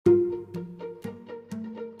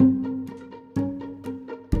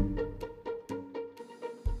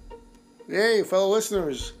Hey, fellow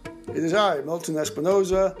listeners, it is I, Milton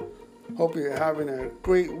Espinoza. Hope you're having a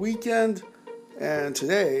great weekend. And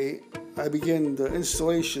today, I begin the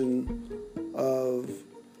installation of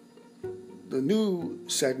the new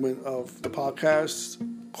segment of the podcast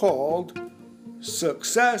called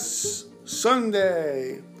Success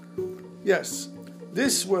Sunday. Yes,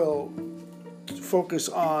 this will focus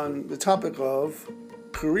on the topic of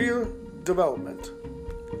career development.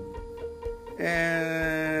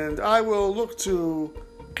 And I will look to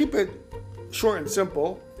keep it short and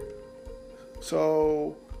simple.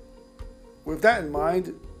 So, with that in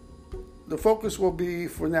mind, the focus will be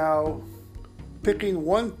for now picking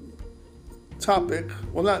one topic,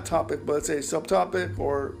 well, not topic, but let's say subtopic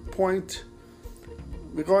or point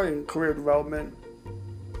regarding career development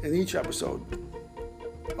in each episode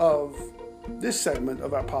of this segment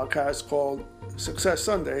of our podcast called Success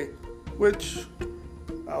Sunday, which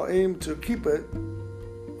I'll aim to keep it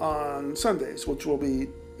on Sundays, which will be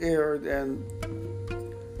aired and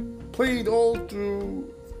played all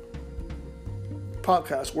through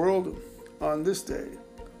podcast world on this day.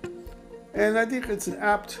 And I think it's an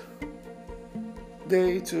apt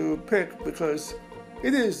day to pick because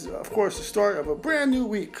it is, of course, the start of a brand new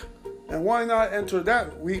week. And why not enter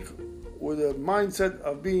that week with a mindset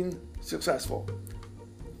of being successful?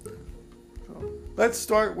 So let's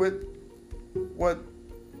start with what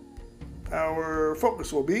our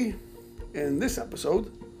focus will be in this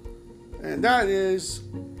episode, and that is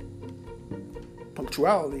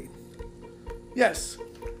punctuality. Yes,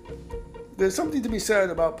 there's something to be said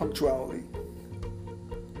about punctuality.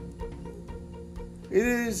 It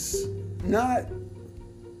is not,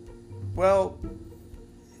 well,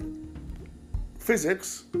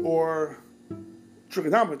 physics or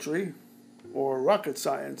trigonometry or rocket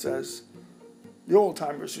science, as the old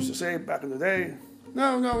timers used to say back in the day.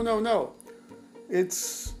 No.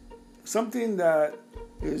 It's something that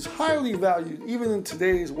is highly valued even in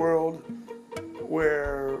today's world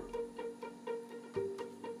where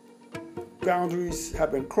boundaries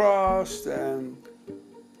have been crossed and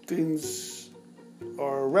things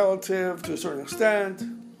are relative to a certain extent.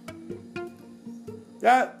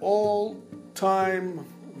 That all-time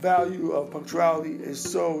value of punctuality is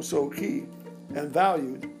so key and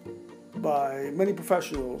valued by many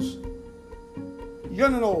professionals,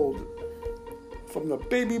 young and old, from the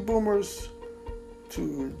baby boomers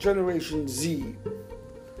to Generation Z.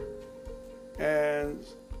 And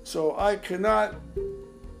so I cannot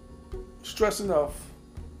stress enough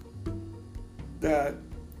that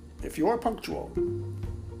if you are punctual,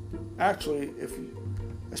 actually,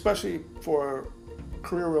 especially for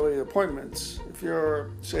career-related appointments, if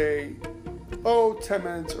you're, say, 10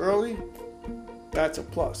 minutes early, that's a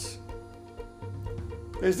plus.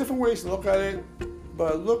 There's different ways to look at it,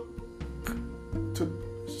 but look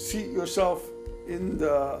to seat yourself in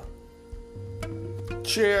the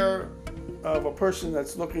chair of a person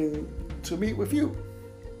that's looking to meet with you.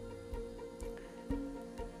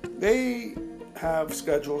 They have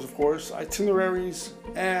schedules, of course, itineraries,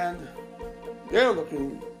 and they're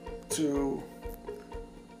looking to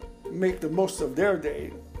make the most of their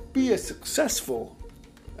day, be as successful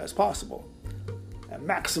as possible, and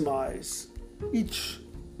maximize each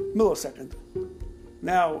millisecond.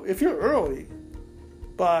 Now, if you're early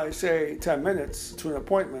by, say, 10 minutes to an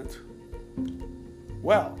appointment,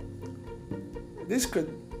 well, this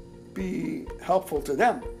could be helpful to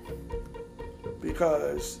them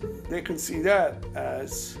because they can see that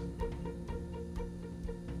as,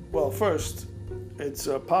 well, first, it's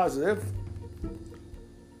a positive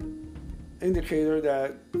indicator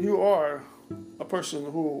that you are a person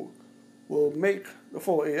who will make the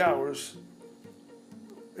full 8 hours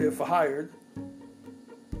if hired,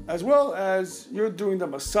 as well as you're doing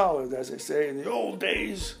them a solid, as they say in the old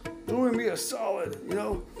days, doing me a solid,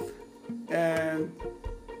 and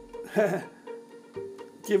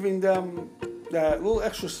giving them that little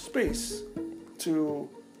extra space to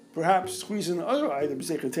perhaps squeeze in other items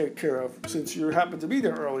they can take care of since you happen to be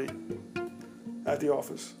there early at the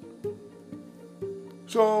office.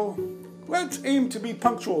 So let's aim to be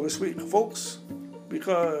punctual this week, folks,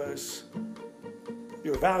 because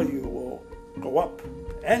your value will go up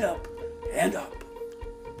and up and up.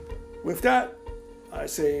 With that, I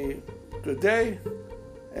say good day,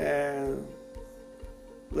 and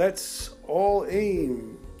let's all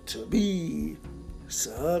aim to be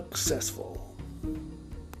successful.